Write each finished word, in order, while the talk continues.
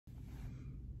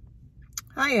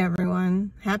Hi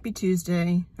everyone. Happy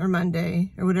Tuesday or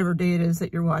Monday or whatever day it is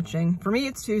that you're watching. For me,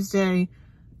 it's Tuesday.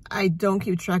 I don't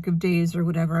keep track of days or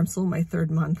whatever. I'm still in my third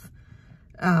month.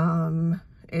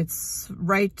 It's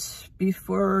right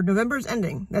before November's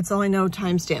ending. That's all I know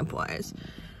timestamp wise.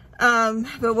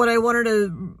 But what I wanted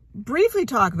to briefly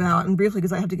talk about, and briefly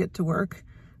because I have to get to work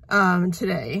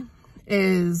today,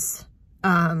 is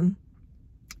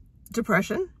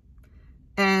depression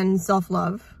and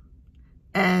self-love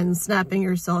and snapping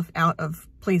yourself out of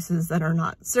places that are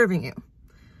not serving you.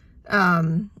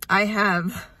 I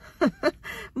have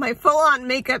my full-on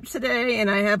makeup today, and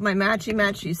I have my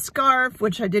matchy-matchy scarf,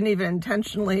 which I didn't even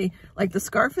intentionally, like the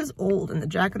scarf is old, and the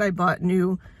jacket I bought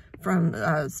new from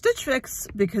Stitch Fix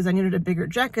because I needed a bigger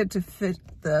jacket to fit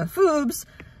the foobs.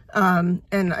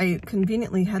 And I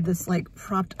conveniently had this like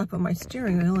propped up on my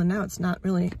steering wheel, and now it's not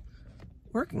really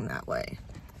working that way.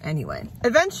 Anyway,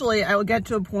 eventually I will get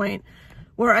to a point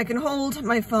where I can hold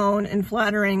my phone in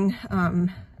flattering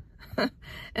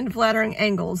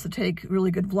angles to take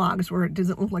really good vlogs where it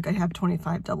doesn't look like I have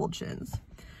 25 double chins.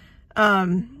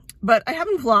 But I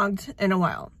haven't vlogged in a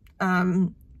while.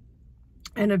 And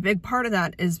a big part of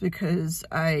that is because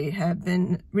I have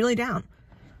been really down.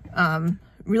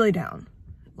 Really down.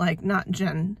 Like not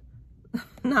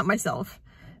myself,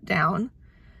 down.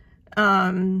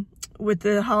 With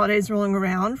the holidays rolling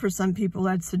around, for some people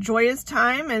that's a joyous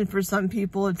time, and for some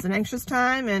people it's an anxious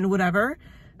time, and whatever.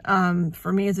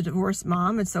 For me as a divorced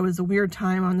mom, it's always a weird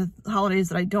time on the holidays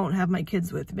that I don't have my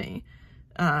kids with me.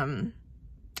 Yeah,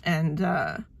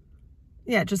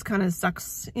 it just kind of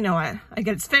sucks. You know, I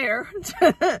get it's fair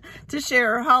to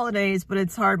share holidays, but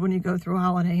it's hard when you go through a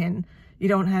holiday and you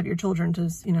don't have your children to,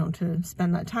 you know, to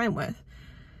spend that time with.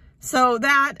 So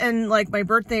that, and like my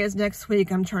birthday is next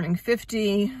week. I'm turning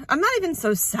 50. I'm not even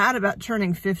so sad about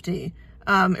turning 50.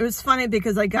 It was funny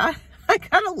because I got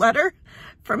a letter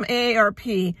from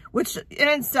AARP, which in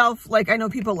itself, like, I know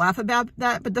people laugh about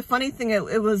that, but the funny thing,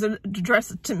 it was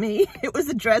addressed to me. It was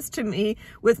addressed to me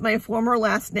with my former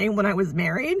last name when I was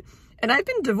married. And I've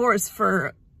been divorced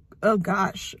for, oh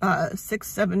gosh,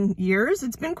 6-7 years.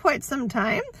 It's been quite some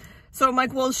time. So I'm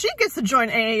like, well, she gets to join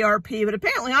AARP, but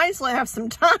apparently I still have some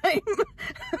time.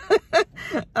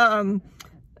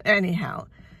 Anyhow,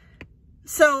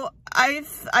 so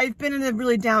I've been in a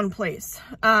really down place.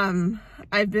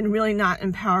 I've been really not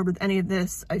empowered with any of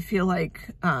this. I feel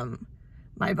like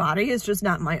my body is just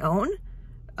not my own.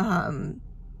 I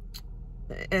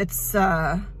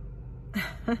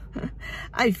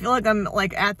feel like I'm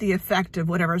like at the effect of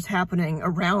whatever's happening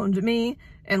around me,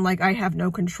 and like I have no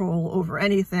control over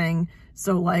anything.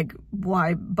 So like,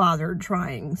 why bother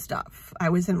trying stuff? I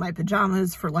was in my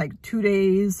pajamas for like 2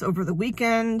 days over the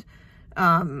weekend,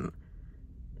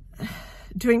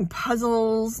 doing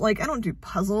puzzles. Like, I don't do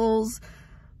puzzles.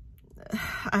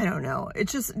 I don't know.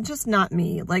 It's just not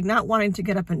me. Like, not wanting to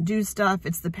get up and do stuff.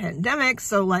 It's the pandemic.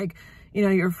 So like, you know,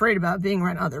 you're afraid about being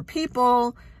around other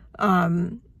people.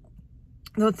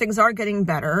 Though things are getting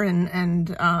better,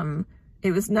 and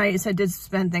it was nice. I did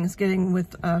spend Thanksgiving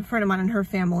with a friend of mine and her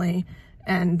family,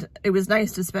 and it was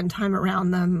nice to spend time around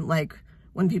them, like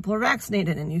when people are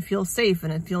vaccinated and you feel safe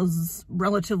and it feels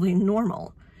relatively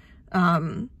normal.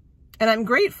 And I'm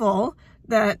grateful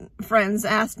that friends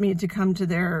asked me to come to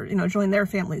their, you know, join their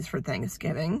families for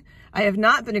Thanksgiving. I have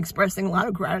not been expressing a lot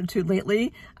of gratitude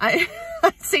lately. I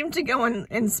seem to go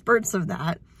in spurts of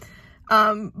that.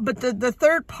 But the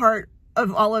third part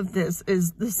of all of this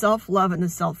is the self-love and the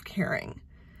self-caring.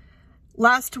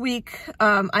 Last week,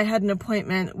 I had an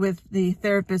appointment with the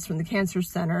therapist from the cancer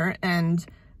center, and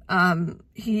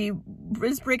he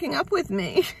is breaking up with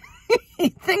me. He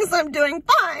thinks I'm doing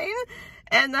fine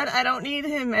and that I don't need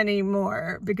him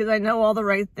anymore because I know all the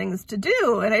right things to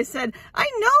do. And I said, I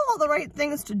know all the right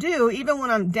things to do even when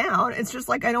I'm down. It's just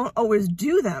like I don't always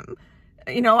do them.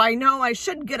 You know I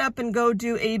should get up and go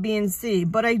do A, B, and C,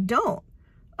 but I don't.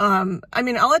 I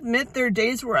mean, I'll admit there are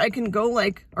days where I can go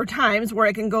like, or times where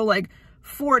I can go like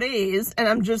 4 days and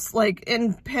I'm just like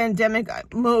in pandemic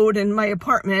mode in my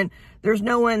apartment. There's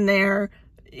no one there.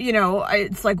 You know,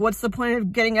 it's like, what's the point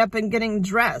of getting up and getting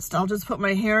dressed? I'll just put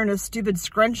my hair in a stupid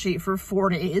scrunchie for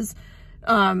 4 days.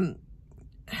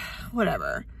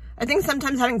 Whatever. I think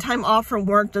sometimes having time off from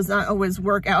work does not always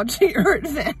work out to your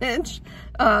advantage.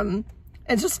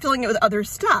 And just filling it with other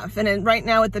stuff. And right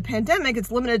now with the pandemic,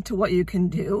 it's limited to what you can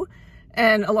do.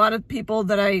 And a lot of people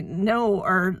that I know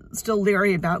are still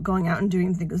leery about going out and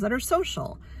doing things that are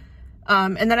social.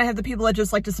 And then I have the people that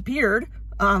just like disappeared.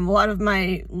 A lot of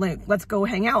my like, let's go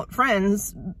hang out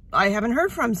friends, I haven't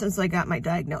heard from since I got my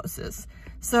diagnosis.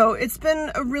 So it's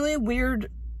been a really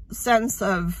weird sense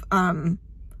of, I'm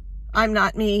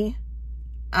not me.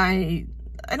 I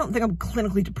don't think I'm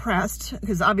clinically depressed,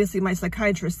 because obviously my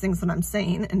psychiatrist thinks that I'm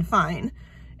sane and fine.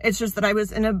 It's just that I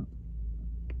was in a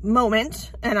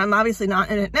moment, and I'm obviously not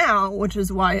in it now, which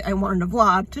is why I wanted a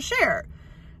vlog to share.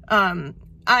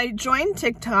 I joined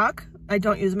TikTok. I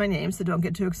don't use my name, so don't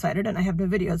get too excited, and I have no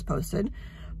videos posted.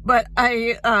 But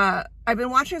I've been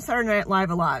watching Saturday Night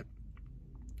Live a lot.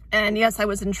 And yes, I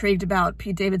was intrigued about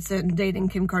Pete Davidson dating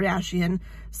Kim Kardashian.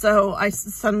 So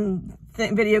some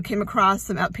video came across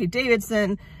about Pete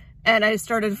Davidson, and I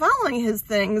started following his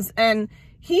things. And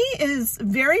he is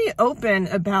very open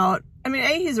about, I mean,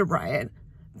 he's a riot,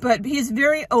 but he's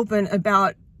very open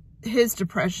about his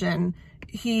depression.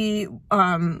 He,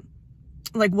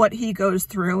 like what he goes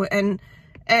through, and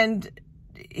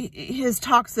his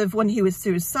talks of when he was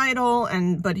suicidal,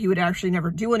 but he would actually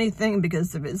never do anything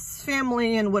because of his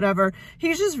family and whatever.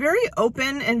 He's just very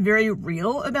open and very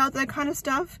real about that kind of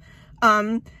stuff.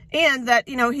 And that,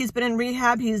 you know, he's been in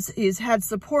rehab. He's had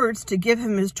supports to give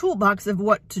him his toolbox of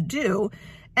what to do.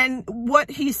 And what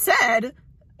he said,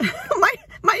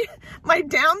 my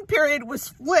down period was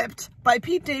flipped by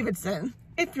Pete Davidson,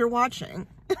 if you're watching.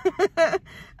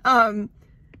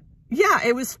 Yeah,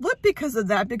 it was flipped because of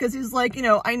that, because he's like, you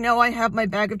know I have my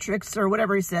bag of tricks, or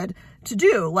whatever he said, to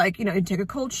do. Like, you know, he'd take a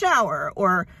cold shower,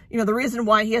 or, you know, the reason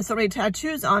why he has so many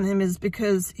tattoos on him is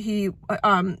because he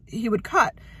would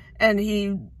cut, and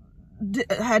he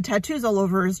had tattoos all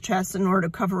over his chest in order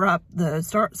to cover up the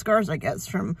scars, I guess,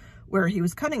 from where he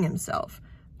was cutting himself.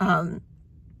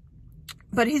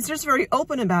 But he's just very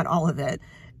open about all of it,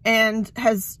 and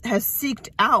has seeked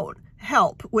out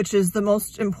help, which is the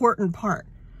most important part.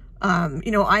 You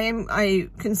know, I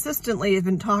consistently have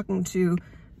been talking to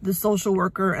the social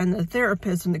worker and the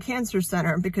therapist in the cancer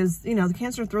center, because, you know, the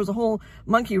cancer throws a whole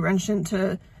monkey wrench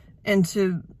into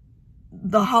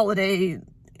the holiday,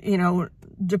 you know,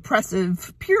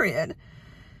 depressive period.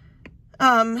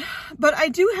 But I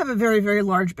do have a very, very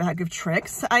large bag of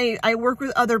tricks. I work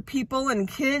with other people and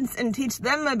kids and teach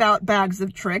them about bags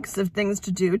of tricks, of things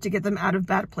to do to get them out of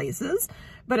bad places.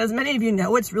 But as many of you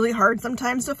know, it's really hard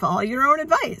sometimes to follow your own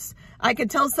advice. I could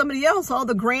tell somebody else all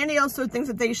the grandiose things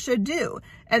that they should do.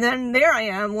 And then there I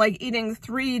am, like, eating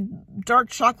 3 dark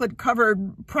chocolate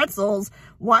covered pretzels,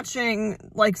 watching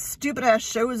like stupid ass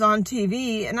shows on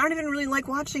TV, and I don't even really like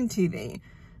watching TV.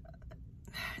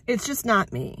 It's just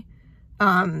not me.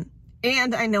 And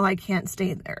I know I can't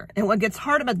stay there. And what gets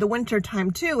hard about the winter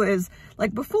time too is,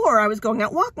 like, before I was going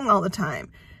out walking all the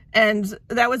time. And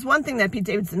that was one thing that Pete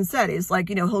Davidson said. He's like,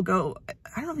 you know, he'll go,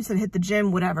 I don't know if he said hit the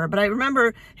gym, whatever, but I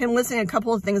remember him listing a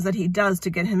couple of things that he does to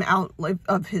get him out, like,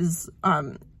 of his,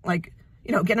 like,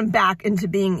 you know, get him back into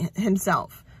being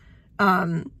himself.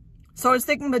 So I was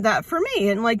thinking about that for me,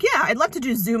 and like, yeah, I'd love to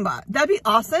do Zumba. That'd be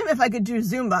awesome if I could do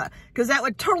Zumba, because that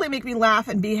would totally make me laugh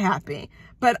and be happy.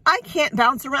 But I can't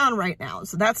bounce around right now,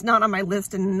 so that's not on my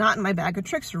list and not in my bag of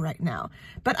tricks for right now.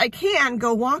 But I can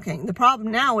go walking. The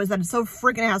problem now is that it's so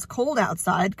freaking ass cold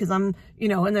outside, because I'm, you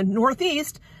know, in the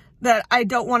Northeast, that I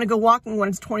don't want to go walking when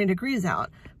it's 20 degrees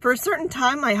out. For a certain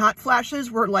time, my hot flashes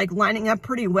were like lining up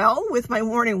pretty well with my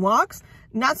morning walks.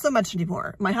 Not so much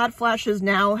anymore. My hot flashes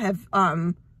now have,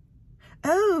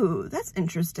 oh, that's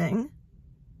interesting.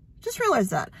 Just realized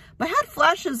that. My hot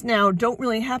flashes now don't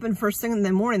really happen first thing in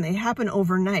the morning. They happen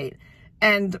overnight.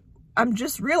 And I'm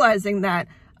just realizing that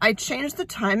I changed the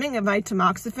timing of my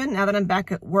tamoxifen now that I'm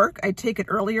back at work. I take it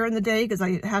earlier in the day because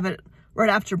I have it right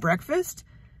after breakfast.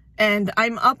 And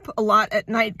I'm up a lot at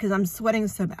night because I'm sweating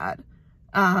so bad.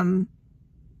 And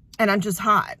I'm just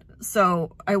hot.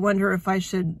 So I wonder if I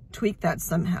should tweak that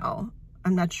somehow.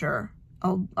 I'm not sure.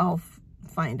 I'll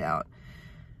find out.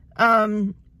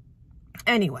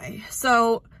 Anyway,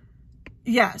 so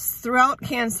yes, throughout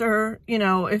cancer, you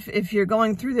know, if you're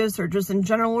going through this, or just in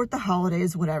general with the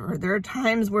holidays, whatever, there are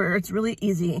times where it's really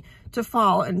easy to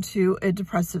fall into a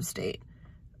depressive state.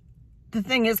 The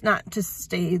thing is not to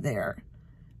stay there.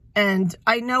 And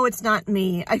I know it's not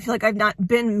me. I feel like I've not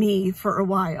been me for a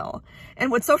while. And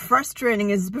what's so frustrating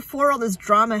is before all this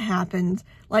drama happened,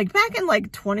 like back in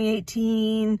like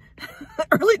 2018,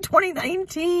 early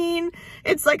 2019,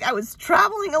 it's like I was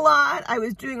traveling a lot. I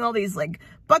was doing all these like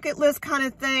bucket list kind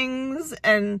of things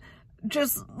and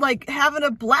just like having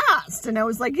a blast. And I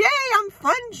was like, yay, I'm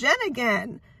fun Jen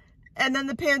again. And then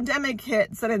the pandemic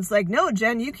hits and it's like, no,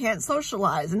 Jen, you can't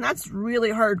socialize. And that's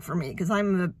really hard for me because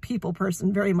I'm a people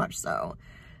person, very much so.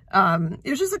 It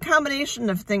was just a combination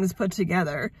of things put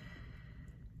together.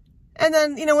 And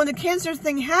then, you know, when the cancer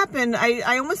thing happened,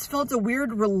 I almost felt a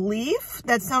weird relief.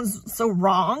 That sounds so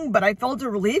wrong, but I felt a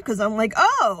relief because I'm like,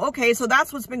 oh, okay, so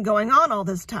that's what's been going on all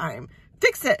this time.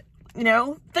 Fix it, you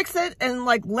know, fix it and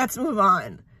like, let's move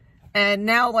on. And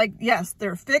now, like, yes,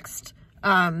 they're fixed.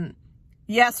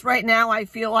 Yes, right now I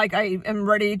feel like I am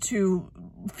ready to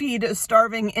feed a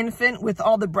starving infant with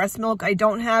all the breast milk I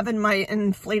don't have in my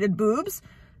inflated boobs.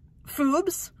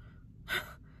 Foobs.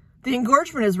 The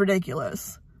engorgement is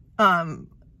ridiculous.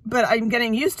 But I'm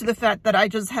getting used to the fact that I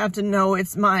just have to know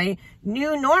it's my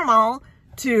new normal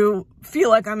to feel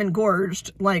like I'm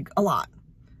engorged, like, a lot.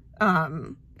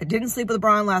 I didn't sleep with a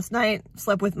bra on last night,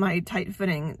 slept with my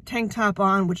tight-fitting tank top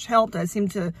on, which helped. I seem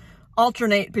to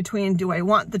alternate between, do I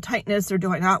want the tightness or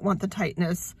do I not want the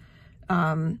tightness?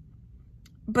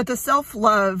 But the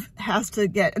self-love has to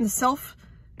get, and the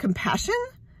self-compassion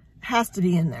has to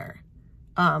be in there.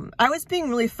 I was being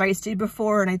really feisty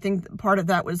before, and I think part of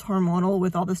that was hormonal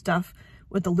with all the stuff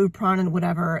with the Lupron and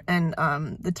whatever, and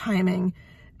the timing.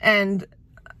 And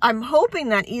I'm hoping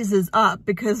that eases up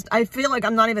because I feel like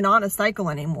I'm not even on a cycle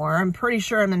anymore. I'm pretty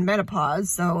sure I'm in menopause,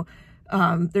 so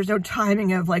there's no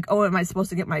timing of like, oh, am I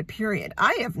supposed to get my period?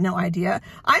 I have no idea.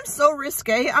 I'm so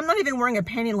risque. I'm not even wearing a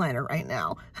panty liner right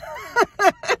now.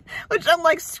 Which I'm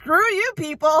like, screw you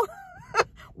people.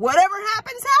 Whatever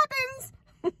happens, happens.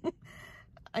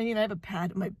 I mean, I have a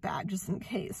pad in my bag just in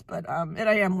case, but and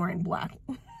I am wearing black.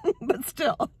 But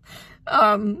still.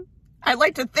 I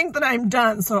like to think that I'm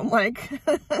done, so I'm like,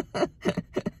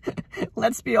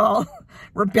 let's be all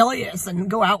rebellious and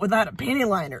go out without a panty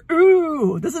liner.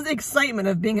 Ooh, this is the excitement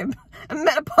of being a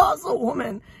menopausal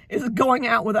woman, is going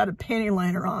out without a panty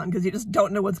liner on because you just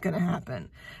don't know what's going to happen.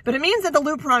 But it means that the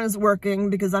Lupron is working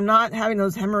because I'm not having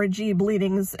those hemorrhagey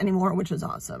bleedings anymore, which is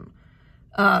awesome.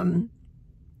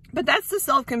 But that's the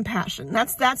self-compassion.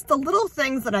 That's the little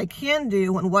things that I can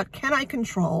do and what can I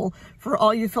control for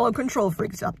all you fellow control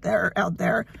freaks out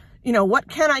there. You know, what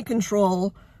can I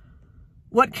control?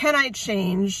 What can I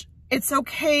change? It's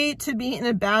okay to be in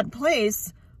a bad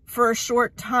place for a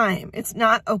short time. It's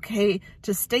not okay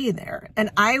to stay there. And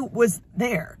I was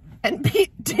there. And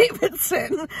Pete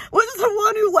Davidson was the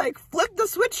one who like flipped the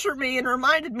switch for me and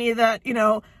reminded me that, you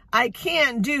know, I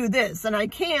can do this and I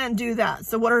can do that.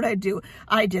 So what did I do?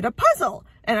 I did a puzzle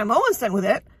and I'm almost done with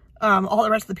it. All the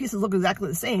rest of the pieces look exactly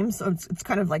the same. So it's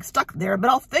kind of like stuck there, but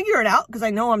I'll figure it out because I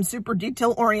know I'm super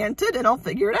detail oriented and I'll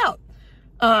figure it out.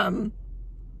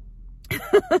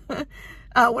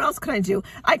 What else can I do?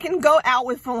 I can go out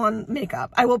with full on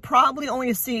makeup. I will probably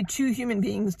only see 2 human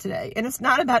beings today. And it's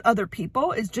not about other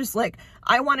people. It's just like,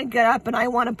 I want to get up and I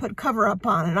want to put cover up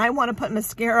on and I want to put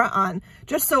mascara on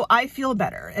just so I feel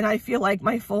better. And I feel like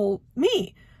my full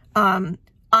me.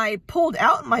 I pulled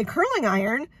out my curling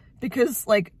iron because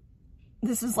like,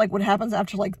 this is like what happens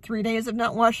after like 3 days of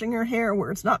not washing your hair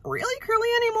where it's not really curly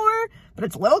anymore, but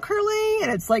it's a little curly.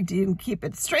 And it's like, do you keep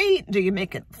it straight? Do you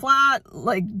make it flat?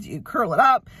 Like, do you curl it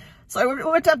up? So I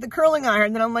whipped out the curling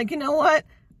iron. Then I'm like, you know what?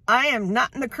 I am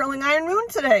not in the curling iron mood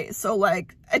today. So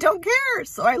like, I don't care.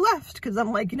 So I left because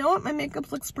I'm like, you know what? My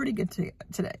makeup looks pretty good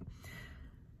today.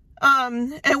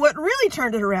 And what really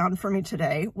turned it around for me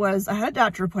today was I had a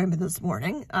doctor appointment this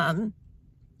morning,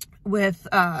 with,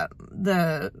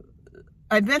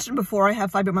 I've mentioned before, I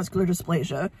have fibromuscular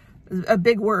dysplasia, a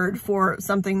big word for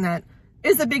something that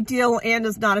is a big deal and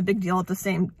is not a big deal at the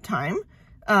same time.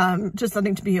 Just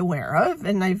something to be aware of.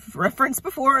 And I've referenced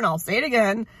before, and I'll say it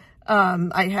again.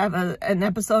 I have an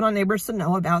episode on Neighbors to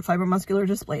Know about fibromuscular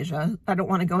dysplasia. I don't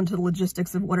want to go into the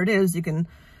logistics of what it is. You can,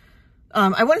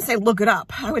 I wouldn't say look it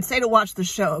up. I would say to watch the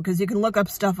show because you can look up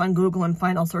stuff on Google and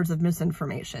find all sorts of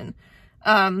misinformation.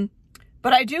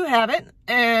 But I do have it,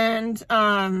 and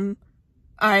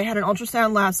I had an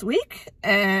ultrasound last week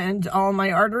and all my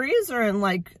arteries are in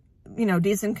like, you know,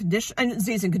 decent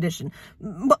condition.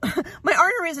 My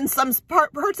arteries in some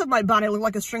parts of my body look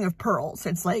like a string of pearls.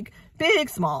 It's like big,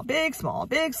 small, big, small,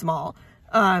 big, small.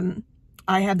 I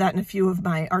have that in a few of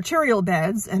my arterial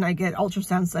beds and I get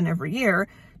ultrasounds done every year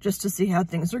just to see how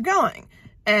things are going.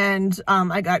 And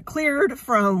I got cleared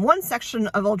from one section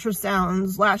of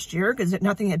ultrasounds last year because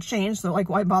nothing had changed. So like,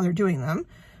 why bother doing them?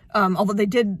 Although they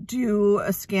did do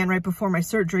a scan right before my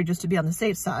surgery just to be on the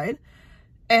safe side.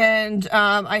 And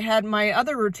I had my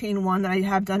other routine one that I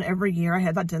have done every year. I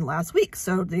had that done last week.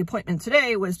 So the appointment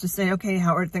today was to say, okay,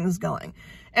 how are things going?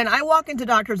 And I walk into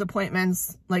doctor's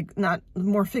appointments, like not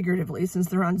more figuratively since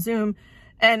they're on Zoom.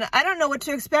 And I don't know what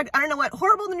to expect. I don't know what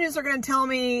horrible news are going to tell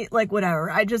me, like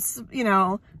whatever. I just, you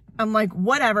know, I'm like,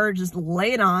 whatever, just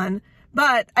lay it on.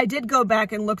 But I did go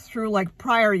back and look through like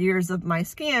prior years of my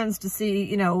scans to see,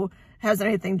 you know, has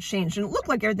anything changed? And it looked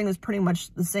like everything was pretty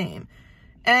much the same.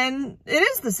 And it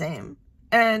is the same.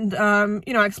 And,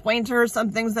 you know, I explained to her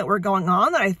some things that were going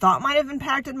on that I thought might have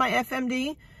impacted my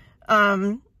FMD.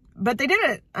 But they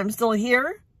didn't. I'm still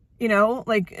here. You know,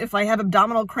 like if I have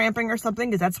abdominal cramping or something,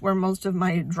 because that's where most of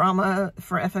my drama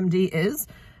for FMD is,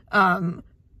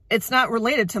 it's not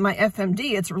related to my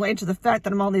FMD. It's related to the fact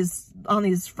that I'm on these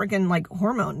freaking like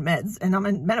hormone meds and I'm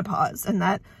in menopause, and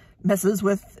that messes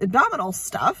with abdominal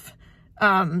stuff.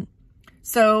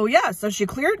 So yeah, so she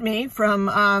cleared me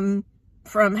from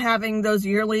having those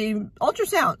yearly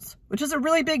ultrasounds, which is a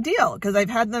really big deal because I've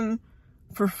had them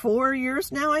for 4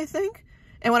 years now, I think.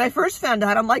 And when I first found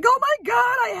out, I'm like, oh my God,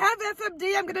 I have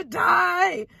FMD, I'm gonna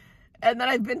die. And then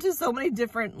I've been to so many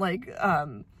different, like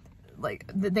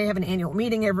they have an annual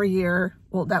meeting every year.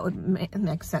 Well, that would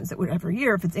make sense. It would every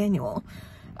year if it's annual.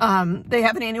 They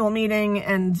have an annual meeting,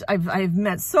 and I've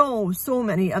met so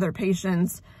many other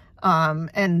patients,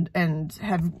 and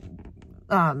have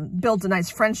built a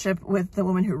nice friendship with the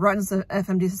woman who runs the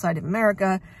FMD Society of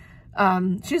America.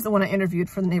 She's the one I interviewed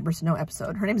for the Neighbors to Know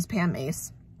episode. Her name is Pam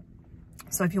Mace.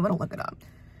 So if you want to look it up.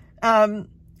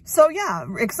 So yeah,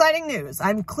 exciting news.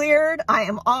 I'm cleared. I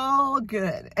am all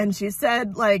good. And she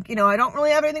said, like, you know, I don't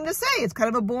really have anything to say. It's kind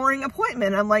of a boring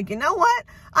appointment. I'm like, you know what?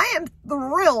 I am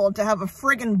thrilled to have a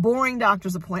friggin' boring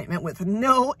doctor's appointment with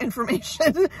no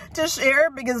information to share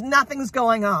because nothing's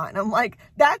going on. I'm like,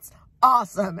 that's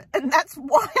awesome. And that's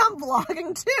why I'm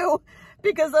vlogging too,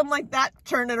 because I'm like, that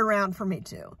turned it around for me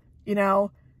too. You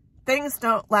know, things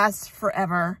don't last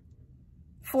forever.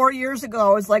 4 years ago,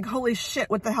 I was like, holy shit,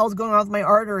 what the hell's going on with my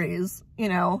arteries? You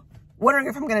know, wondering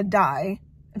if I'm going to die.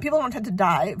 And people don't tend to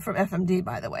die from FMD,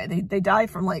 by the way. They die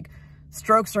from like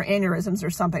strokes or aneurysms or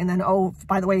something. And then, oh,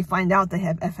 by the way, find out they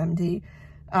have FMD.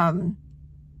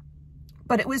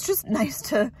 But it was just nice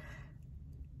to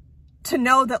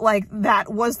know that like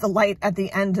that was the light at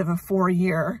the end of a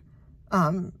 4-year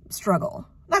struggle.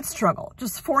 Not struggle,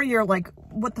 just 4-year, like,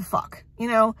 what the fuck, you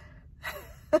know?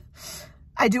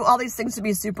 I do all these things to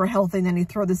be super healthy, and then you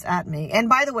throw this at me. And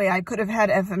by the way, I could have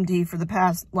had FMD for the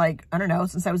past, like, I don't know,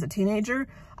 since I was a teenager.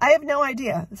 I have no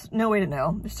idea. There's no way to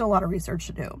know. There's still a lot of research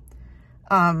to do.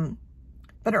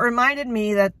 But it reminded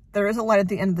me that there is a light at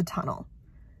the end of the tunnel.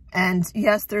 And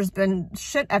yes, there's been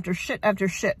shit after shit after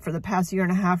shit for the past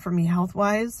 1.5 years for me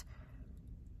health-wise.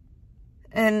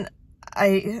 And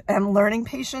I am learning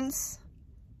patience,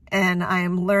 and I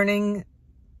am learning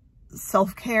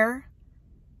self-care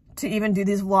to even do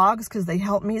these vlogs because they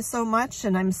help me so much.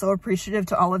 And I'm so appreciative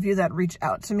to all of you that reach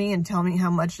out to me and tell me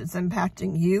how much it's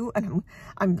impacting you. And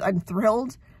I'm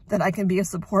thrilled that I can be a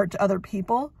support to other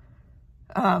people.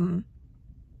 But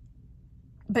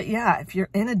yeah, if you're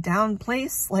in a down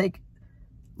place, like,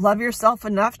 love yourself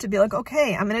enough to be like,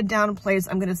 okay, I'm in a down place.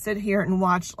 I'm going to sit here and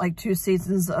watch like 2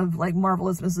 seasons of like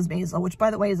Marvelous Mrs. Maisel, which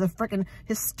by the way is a freaking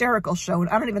hysterical show. And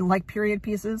I don't even like period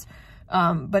pieces.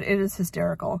 But it is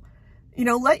hysterical. You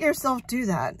know, let yourself do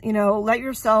that. You know, let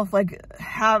yourself like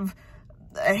have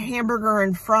a hamburger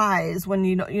and fries when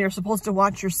you know you're supposed to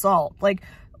watch your salt. Like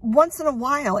once in a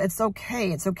while, it's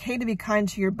okay. It's okay to be kind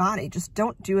to your body. Just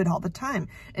don't do it all the time,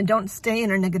 and don't stay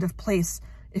in a negative place.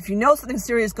 If you know something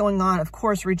serious going on, of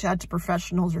course, reach out to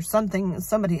professionals or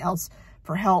somebody else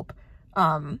for help.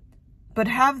 But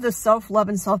have the self-love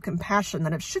and self-compassion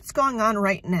that if shit's going on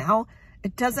right now,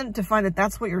 it doesn't define that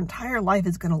that's what your entire life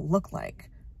is going to look like.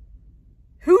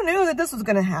 Who knew that this was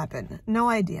going to happen? No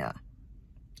idea.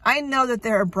 I know that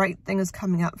there are bright things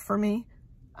coming up for me.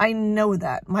 I know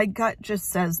that. My gut just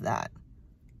says that.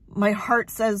 My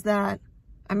heart says that.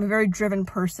 I'm a very driven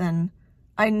person.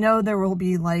 I know there will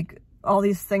be like all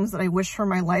these things that I wish for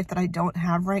my life that I don't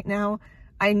have right now.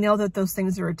 I know that those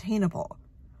things are attainable.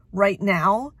 Right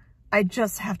now, I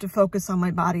just have to focus on my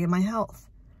body and my health.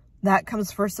 That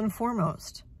comes first and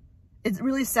foremost. It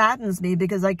really saddens me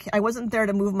because I wasn't there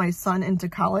to move my son into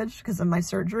college because of my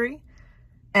surgery.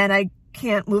 And I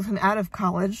can't move him out of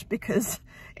college because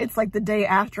it's like the day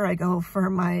after I go for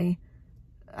my,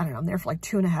 I don't know, I'm there for like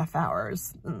 2.5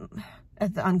 hours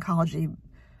at the oncology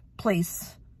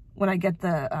place when I get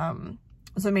the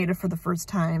Zometa for the first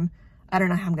time. I don't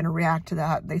know how I'm going to react to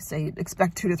that. They say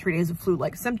expect 2 to 3 days of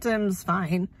flu-like symptoms.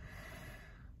 Fine.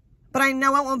 But I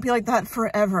know it won't be like that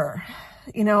forever.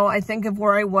 You know, I think of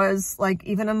where I was like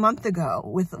even a month ago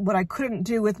with what I couldn't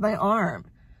do with my arm.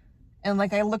 And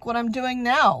like, I look what I'm doing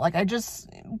now. Like I just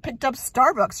picked up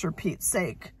Starbucks for Pete's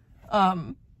sake.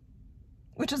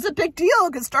 Which is a big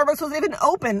deal because Starbucks wasn't even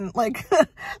open like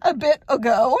a bit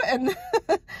ago. And,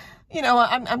 you know,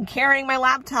 I'm carrying my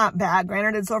laptop bag.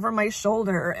 Granted, it's over my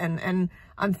shoulder and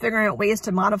I'm figuring out ways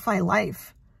to modify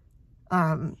life.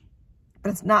 But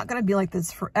it's not going to be like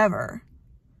this forever.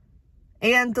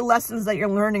 And the lessons that you're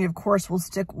learning, of course, will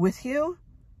stick with you.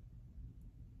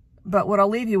 But what I'll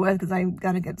leave you with, because I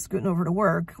got to get scooting over to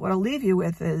work, what I'll leave you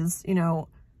with is, you know,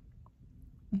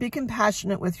 Be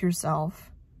compassionate with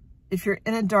yourself. If you're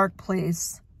in a dark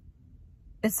place,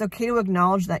 it's okay to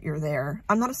acknowledge that you're there.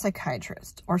 I'm not a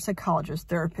psychiatrist or psychologist,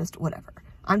 therapist, whatever.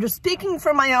 I'm just speaking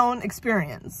from my own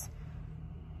experience.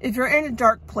 If you're in a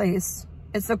dark place,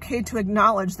 it's okay to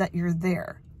acknowledge that you're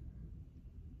there.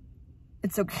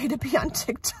 It's okay to be on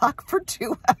TikTok for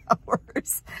 2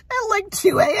 hours at like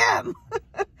 2 a.m.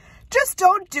 Just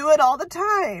don't do it all the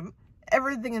time.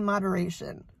 Everything in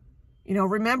moderation. You know,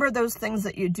 remember those things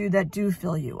that you do that do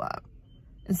fill you up.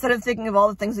 Instead of thinking of all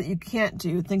the things that you can't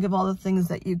do, think of all the things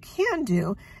that you can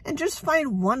do and just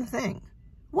find one thing.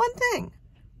 One thing.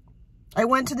 I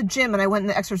went to the gym and I went in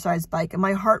the exercise bike and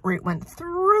my heart rate went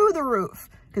through the roof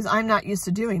because I'm not used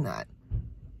to doing that.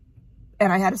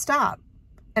 And I had to stop.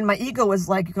 And my ego was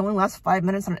like, you can only last 5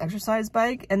 minutes on an exercise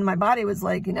bike. And my body was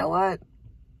like, you know what?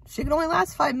 She can only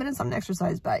last 5 minutes on an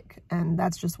exercise bike. And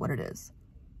that's just what it is.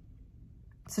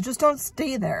 So just don't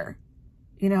stay there.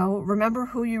 You know, remember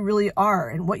who you really are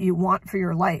and what you want for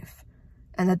your life.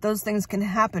 And that those things can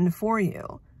happen for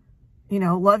you. You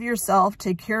know, love yourself,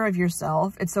 take care of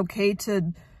yourself. It's okay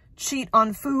to cheat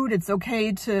on food. It's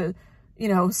okay to, you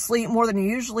know, sleep more than you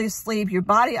usually sleep. Your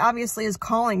body obviously is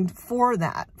calling for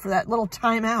that little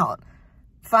time out.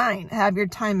 Fine, have your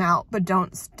time out, but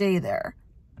don't stay there.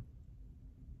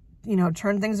 You know,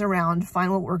 turn things around,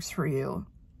 find what works for you.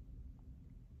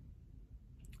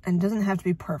 And it doesn't have to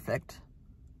be perfect.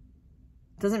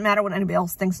 It doesn't matter what anybody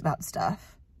else thinks about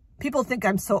stuff. People think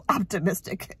I'm so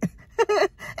optimistic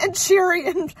and cheery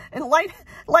and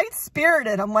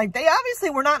light-spirited. I'm like, they obviously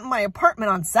were not in my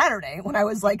apartment on Saturday when I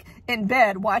was like in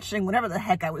bed watching whatever the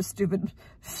heck I was stupid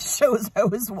shows I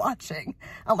was watching.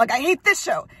 I'm like, I hate this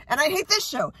show and I hate this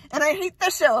show and I hate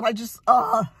this show. And I just,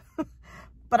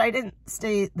 but I didn't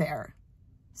stay there.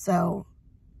 So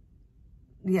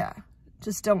yeah,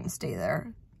 just don't stay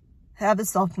there. Have the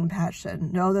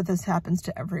self-compassion. Know that this happens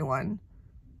to everyone.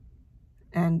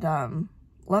 And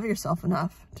love yourself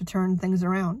enough to turn things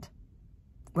around.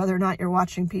 Whether or not you're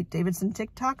watching Pete Davidson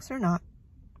TikToks or not.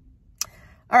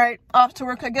 All right, off to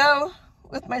work I go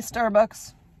with my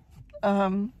Starbucks.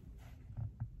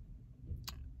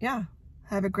 Yeah,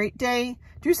 have a great day.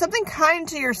 Do something kind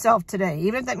to yourself today,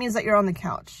 even if that means that you're on the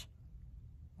couch.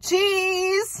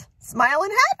 Cheese! Smile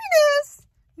and happiness!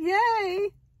 Yay!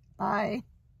 Bye.